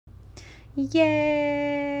Yay!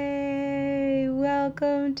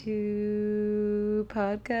 Welcome to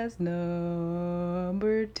podcast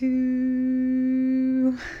number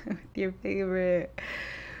 2 with your favorite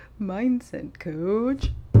mindset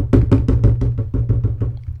coach.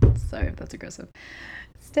 Sorry if that's aggressive.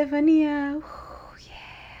 Stefania. Whew,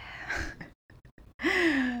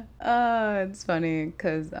 yeah. It's funny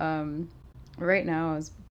because right now I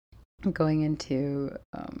was going into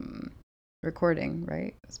recording,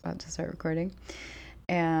 right? I was about to start recording.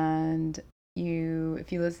 And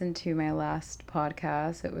if you listen to my last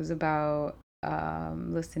podcast, it was about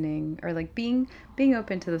listening or like being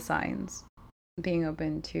open to the signs, being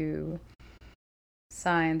open to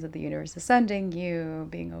signs that the universe is sending you,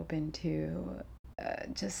 being open to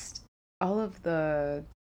just all of the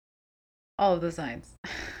signs.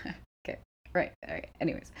 Okay, right. All right.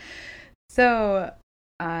 Anyways, so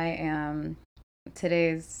I am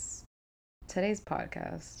today's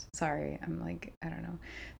podcast. Sorry, I'm like, I don't know.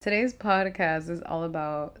 Today's podcast is all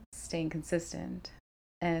about staying consistent.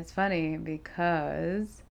 And it's funny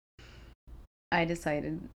because I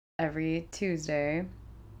decided every Tuesday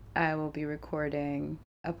I will be recording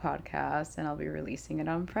a podcast and I'll be releasing it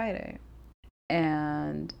on Friday.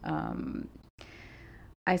 And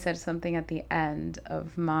I said something at the end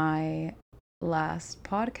of my last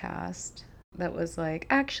podcast that was like,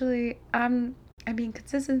 actually, I mean,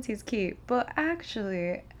 consistency is key, but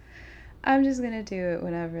actually, I'm just gonna do it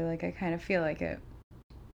whenever like I kind of feel like it.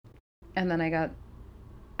 And then I got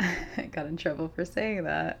I got in trouble for saying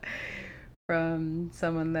that from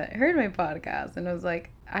someone that heard my podcast and was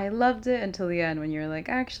like, I loved it until the end when you're like,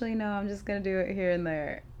 actually no, I'm just gonna do it here and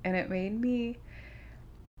there. And it made me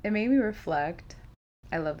reflect.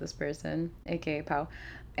 I love this person, aka Pau.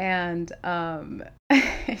 And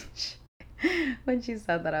when she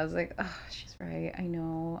said that, I was like, oh, she's right. I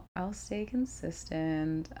know. I'll stay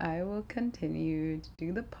consistent. I will continue to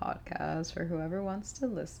do the podcast for whoever wants to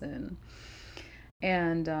listen.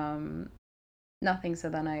 And nothing. So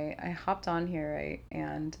then I hopped on here, right?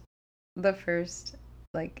 And the first,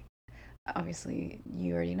 like, obviously,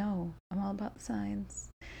 you already know I'm all about the signs.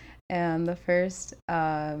 And the first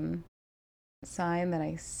sign that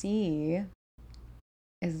I see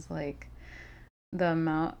is like the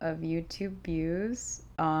amount of YouTube views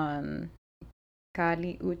on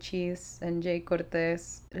Kali Uchis and Jay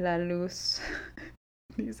Cortez La Luz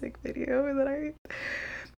music video that I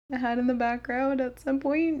had in the background at some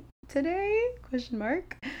point today, question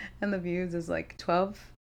mark. And the views is like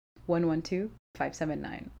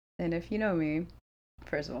 12,112,579. And if you know me,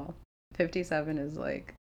 first of all, 57 is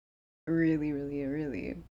like really, really,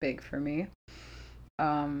 really big for me.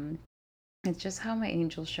 Um, it's just how my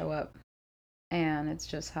angels show up. And it's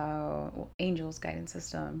just how angels guidance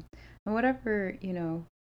system and whatever,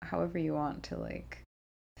 however you want to like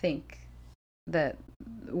think that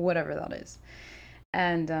whatever that is.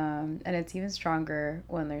 And it's even stronger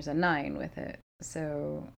when there's a 9 with it.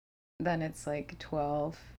 So then it's like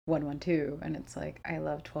 12,112, and it's like I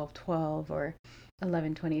love 1212 or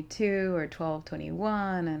 1122 or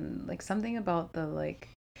 1221, and like something about the like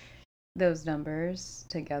those numbers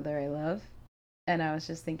together I love. And I was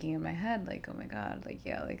just thinking in my head, like, oh my God, like,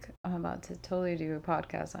 yeah, like I'm about to totally do a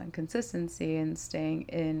podcast on consistency and staying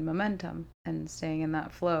in momentum and staying in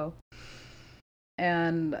that flow.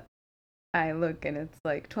 And I look and it's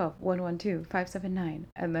like 12,112,579.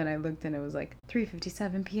 And then I looked and it was like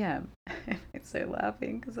 3:57 p.m. And I started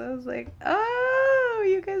laughing because I was like, oh,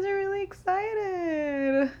 you guys are really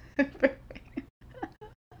excited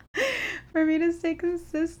for me to stay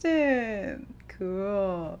consistent.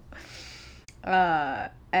 Cool.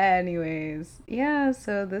 Anyways, yeah,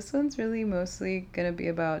 so this one's really mostly gonna be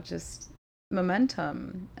about just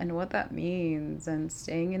momentum and what that means and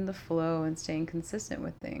staying in the flow and staying consistent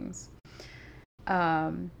with things.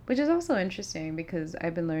 Which is also interesting because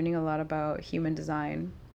I've been learning a lot about human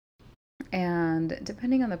design. And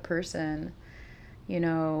depending on the person,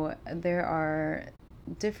 there are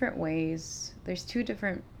different ways, there's two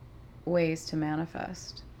different ways to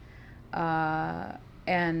manifest. Uh,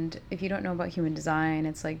 and if you don't know about human design,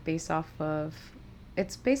 it's based off of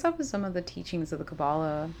some of the teachings of the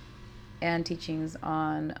Kabbalah and teachings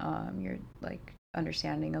on your like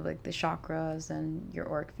understanding of like the chakras and your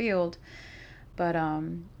auric field. But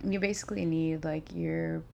you basically need like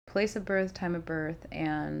your place of birth, time of birth,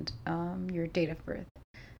 and your date of birth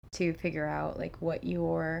to figure out like what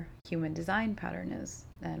your human design pattern is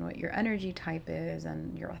and what your energy type is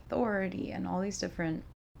and your authority and all these different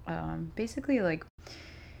basically like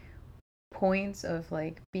points of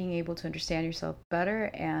like being able to understand yourself better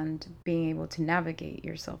and being able to navigate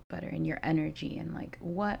yourself better and your energy and like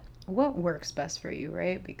what works best for you,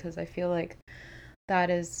 right? Because I feel like that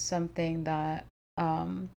is something that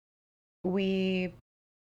we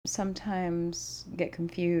sometimes get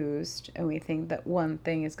confused and we think that one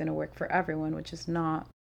thing is going to work for everyone, which is not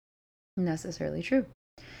necessarily true.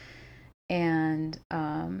 And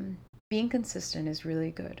being consistent is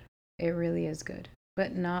really good. It really is good.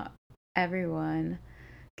 But not everyone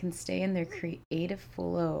can stay in their creative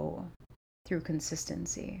flow through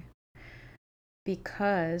consistency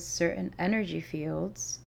because certain energy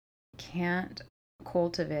fields can't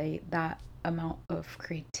cultivate that amount of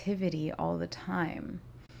creativity all the time.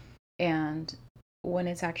 And when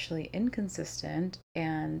it's actually inconsistent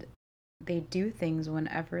and they do things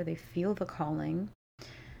whenever they feel the calling,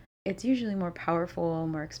 it's usually more powerful,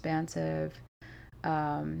 more expansive.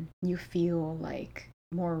 You feel like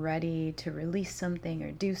more ready to release something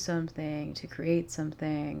or do something, to create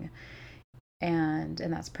something. And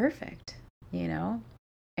that's perfect, you know?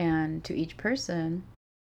 And to each person,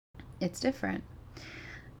 it's different.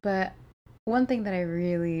 But one thing that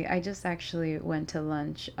I just actually went to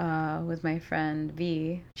lunch with my friend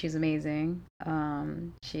V. She's amazing.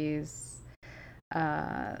 She's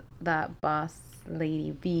that boss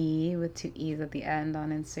lady V with two E's at the end on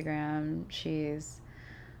Instagram. She's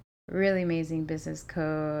really amazing business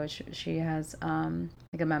coach. She has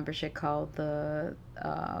like a membership called the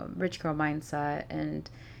Rich Girl Mindset, and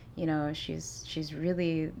you know she's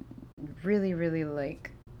really really like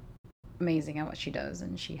amazing at what she does,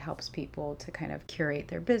 and she helps people to kind of curate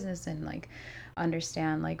their business and like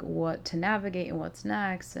understand like what to navigate and what's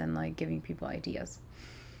next and like giving people ideas.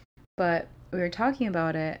 But we were talking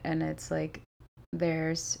about it, and it's like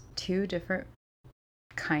there's two different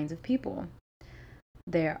kinds of people.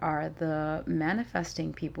 There are the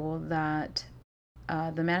manifesting people that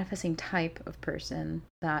the manifesting type of person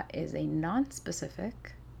that is a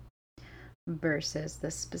non-specific versus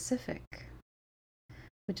the specific,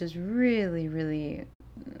 which is really, really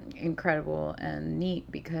incredible and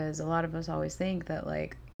neat because a lot of us always think that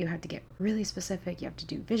like you have to get really specific, you have to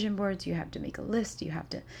do vision boards, you have to make a list, you have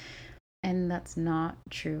to, and that's not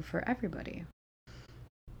true for everybody.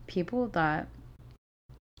 People that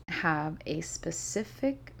have a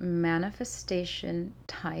specific manifestation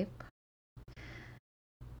type,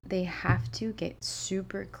 they have to get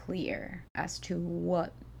super clear as to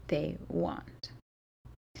what they want.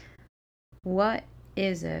 What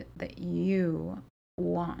is it that you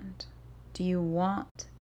want? Do you want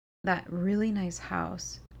that really nice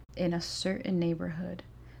house in a certain neighborhood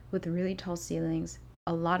with really tall ceilings,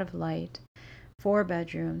 a lot of light, 4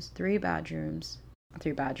 bedrooms, 3 bedrooms,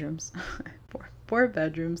 3 bedrooms, four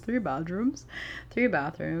bedrooms, 3 bedrooms, 3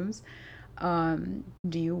 bathrooms?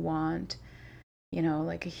 Do you want, you know,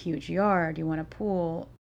 like a huge yard? Do you want a pool?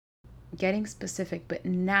 Getting specific, but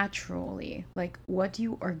naturally, like what do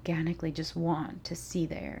you organically just want to see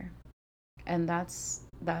there? And that's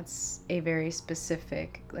a very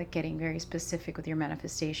specific, like getting very specific with your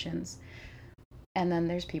manifestations. And then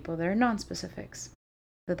there's people that are non-specifics,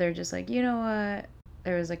 that they're just like, you know what,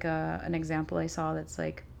 there was like an example I saw that's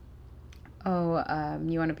like, oh,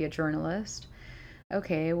 you want to be a journalist?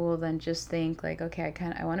 Okay, well then just think like, okay,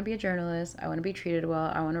 I want to be a journalist, I want to be treated well,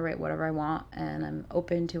 I want to write whatever I want, and I'm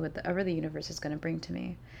open to whatever the universe is going to bring to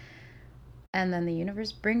me. And then the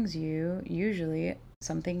universe brings you usually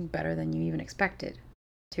something better than you even expected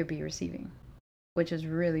to be receiving, which is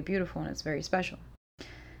really beautiful and it's very special.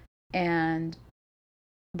 And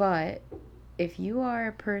but if you are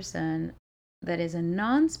a person that is a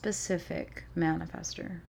non-specific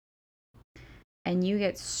manifester and you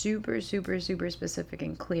get super super specific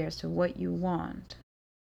and clear as to what you want,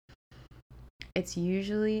 it's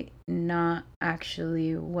usually not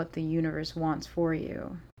actually what the universe wants for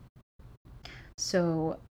you.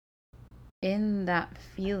 So in that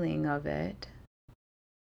feeling of it,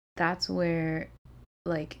 that's where,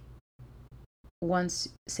 like, once,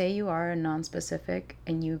 say you are a non-specific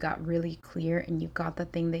and you got really clear and you got the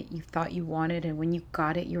thing that you thought you wanted, and when you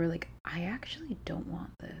got it, you were like, I actually don't want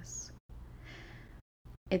this.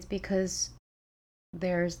 It's because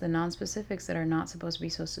there's the non-specifics that are not supposed to be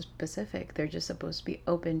so specific. They're just supposed to be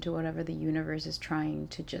open to whatever the universe is trying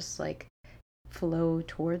to just like flow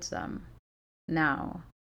towards them. Now,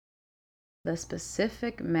 the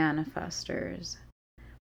specific manifestors,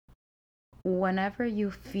 whenever you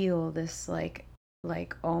feel this like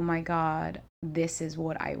oh my god, this is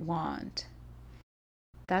what I want,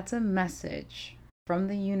 that's a message from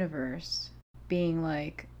the universe being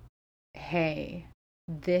like, hey,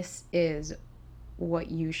 this is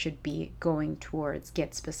what you should be going towards,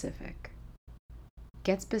 get specific.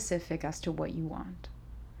 Get specific as to what you want.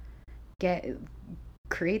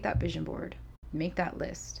 Create that vision board, make that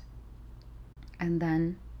list, and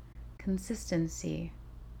then consistency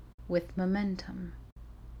with momentum.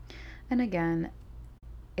 And again,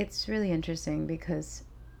 it's really interesting because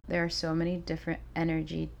there are so many different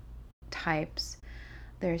energy types.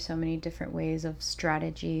 There are so many different ways of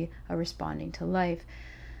strategy of responding to life.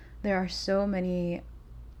 There are so many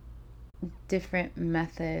different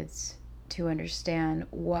methods to understand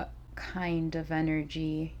what kind of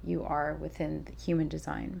energy you are within the human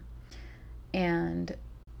design. And,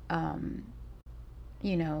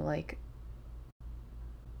 like,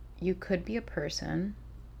 you could be a person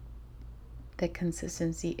that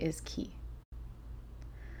consistency is key.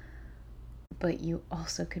 But you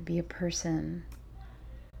also could be a person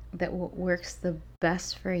that what works the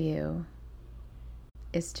best for you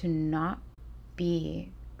is to not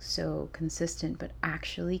be so consistent, but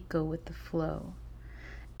actually go with the flow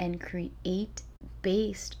and create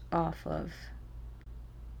based off of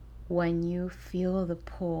when you feel the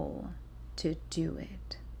pull to do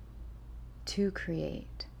it, to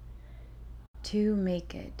create, to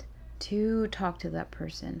make it, to talk to that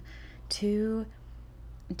person, to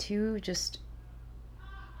just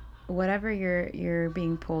whatever you're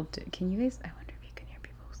being pulled to. Can you guys, I wonder if you can hear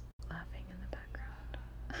people laughing in the background.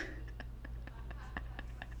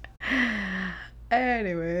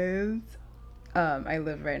 Anyways, I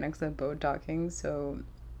live right next to Boat Docking, so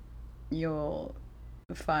you'll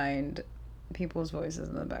find people's voices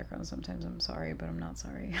in the background. Sometimes I'm sorry, but I'm not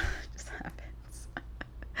sorry. It just happens.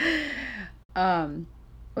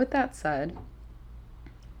 With that said,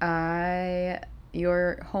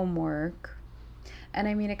 your homework, and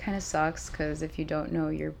I mean, it kind of sucks because if you don't know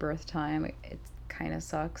your birth time, it kind of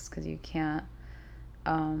sucks because you can't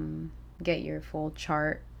get your full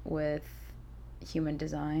chart with human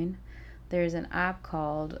design. There's an app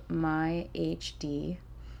called My HD,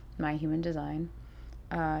 My Human Design.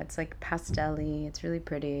 It's like pastel-y. It's really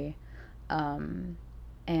pretty.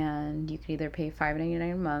 And you can either pay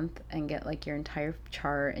 $5.99 a month and get like your entire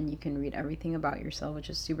chart and you can read everything about yourself, which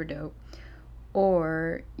is super dope.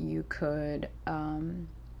 Or you could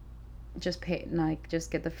just pay, like, just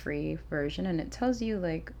get the free version, and it tells you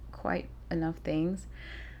like quite enough things.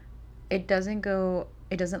 It doesn't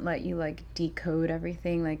let you like decode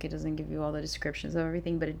everything, like it doesn't give you all the descriptions of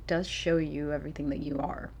everything, but it does show you everything that you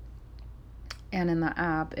are. And in the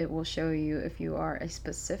app, it will show you if you are a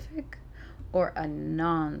specific or a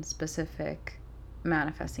non-specific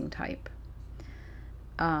manifesting type.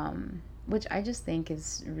 Which I just think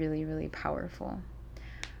is really, really powerful.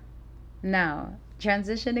 Now,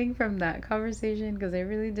 transitioning from that conversation, because I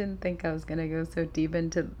really didn't think I was going to go so deep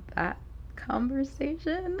into that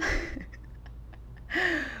conversation.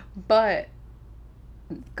 But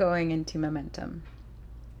going into momentum,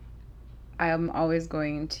 I am always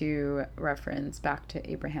going to reference back to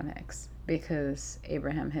Abraham Hicks, because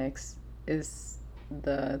Abraham Hicks is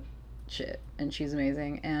the shit and she's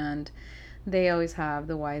amazing, and they always have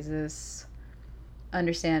the wisest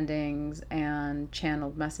understandings and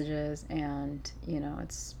channeled messages, and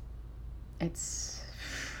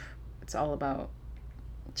it's all about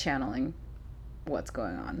channeling what's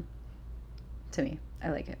going on. To me, I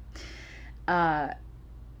like it.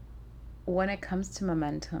 When it comes to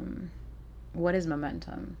momentum, what is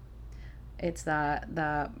momentum? It's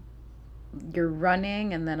that you're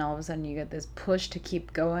running and then all of a sudden you get this push to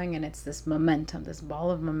keep going, and it's this momentum, this ball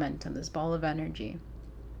of momentum, this ball of energy.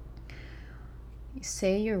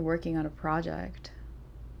 Say you're working on a project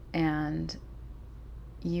and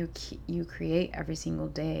you create every single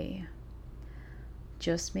day.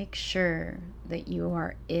 Just make sure that you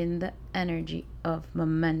are in the energy of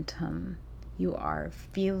momentum. You are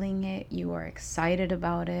feeling it, you are excited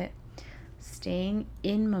about it. Staying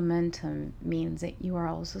in momentum means that you are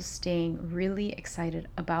also staying really excited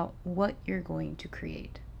about what you're going to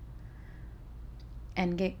create.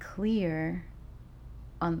 And get clear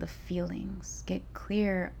on the feelings. Get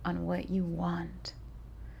clear on what you want.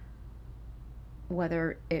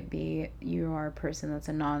 Whether it be you are a person that's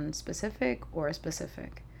a non-specific or a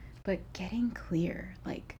specific. But getting clear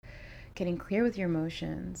with your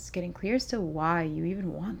emotions, getting clear as to why you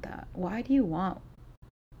even want that. Why do you want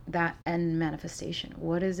that end manifestation?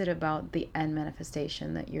 What is it about the end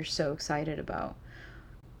manifestation that you're so excited about?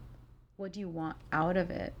 What do you want out of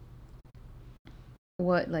it?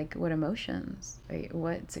 What emotions? Right?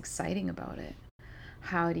 What's exciting about it?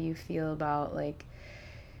 How do you feel about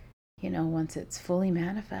once it's fully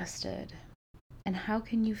manifested? And how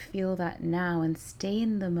can you feel that now and stay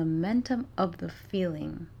in the momentum of the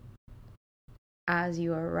feeling as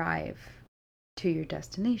you arrive to your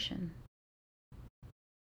destination?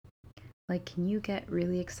 Like, can you get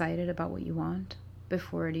really excited about what you want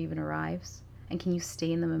before it even arrives? And can you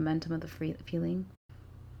stay in the momentum of the feeling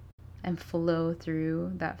and flow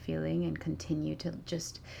through that feeling and continue to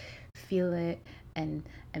just feel it and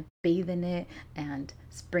bathe in it and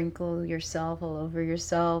sprinkle yourself all over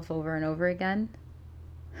yourself over and over again?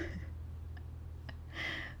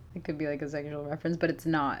 It could be like a sexual reference, but it's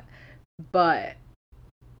not. But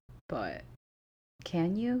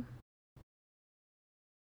can you?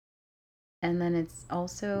 And then it's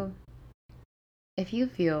also, if you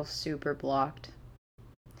feel super blocked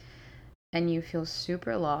and you feel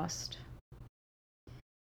super lost,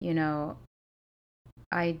 you know,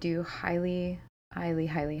 I do highly, highly,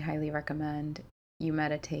 highly, highly recommend you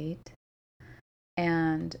meditate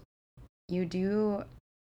and you do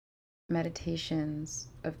meditations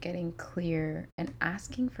of getting clear and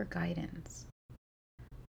asking for guidance.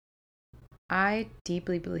 I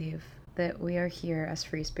deeply believe that we are here as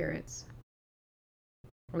free spirits.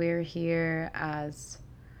 We're here as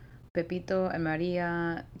Pepito and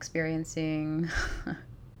Maria experiencing,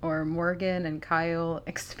 or Morgan and Kyle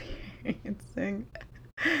experiencing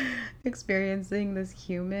this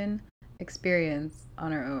human experience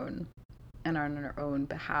on our own and on our own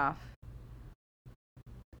behalf.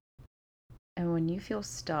 And when you feel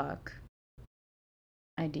stuck,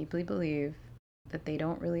 I deeply believe that they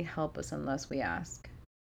don't really help us unless we ask.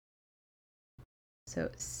 So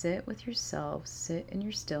sit with yourself, sit in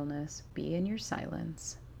your stillness, be in your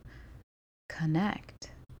silence,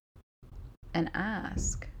 connect, and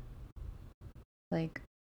ask, like,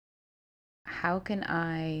 what can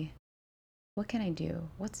I do?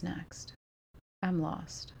 What's next? I'm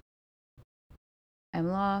lost. I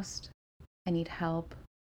need help.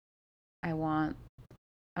 I want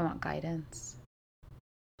guidance.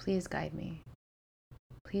 Please guide me.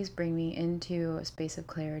 Please bring me into a space of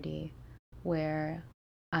clarity where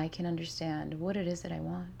I can understand what it is that I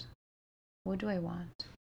want. What do I want?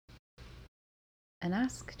 And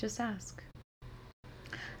ask, just ask.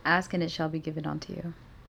 Ask and it shall be given unto you.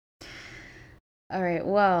 All right,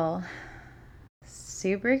 well,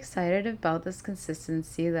 super excited about this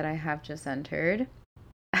consistency that I have just entered.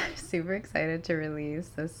 I'm super excited to release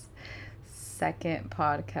this second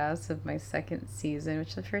podcast of my second season,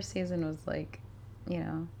 which the first season was like,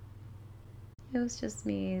 it was just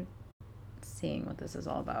me seeing what this is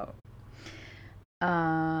all about.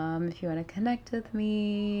 If you want to connect with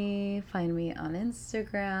me, find me on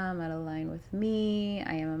Instagram at Align With Me.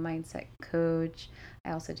 I am a mindset coach.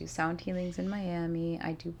 I also do sound healings in Miami.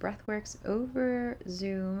 I do breathworks over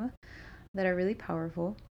Zoom that are really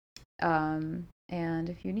powerful. And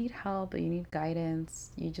if you need help or you need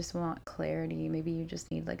guidance, you just want clarity, maybe you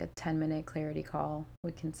just need like a 10-minute clarity call,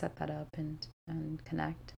 we can set that up and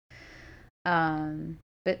connect.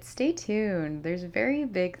 But stay tuned. There's very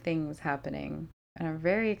big things happening, and I'm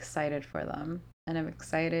very excited for them. And I'm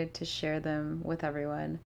excited to share them with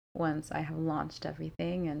everyone once I have launched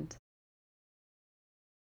everything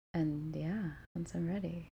and yeah, once I'm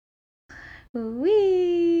ready.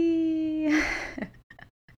 Wee!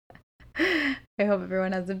 I hope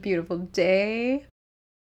everyone has a beautiful day.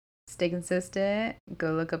 Stay consistent.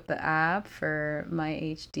 Go look up the app for My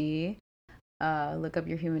HD. Look up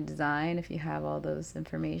your human design if you have all those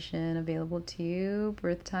information available to you.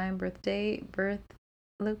 Birth time, birth date, birth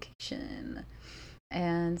location.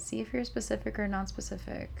 And see if you're specific or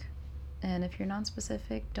non-specific. And if you're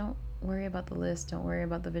non-specific, don't worry about the list. Don't worry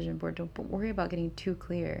about the vision board. Don't worry about getting too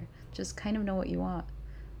clear. Just kind of know what you want.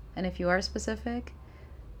 And if you are specific,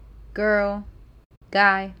 girl,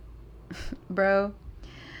 guy, bro,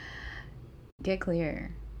 get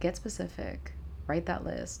clear. Get specific. Write that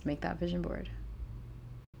list. Make that vision board.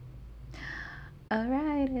 All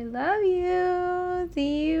right. I love you.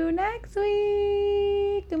 See you next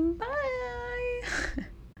week. Bye.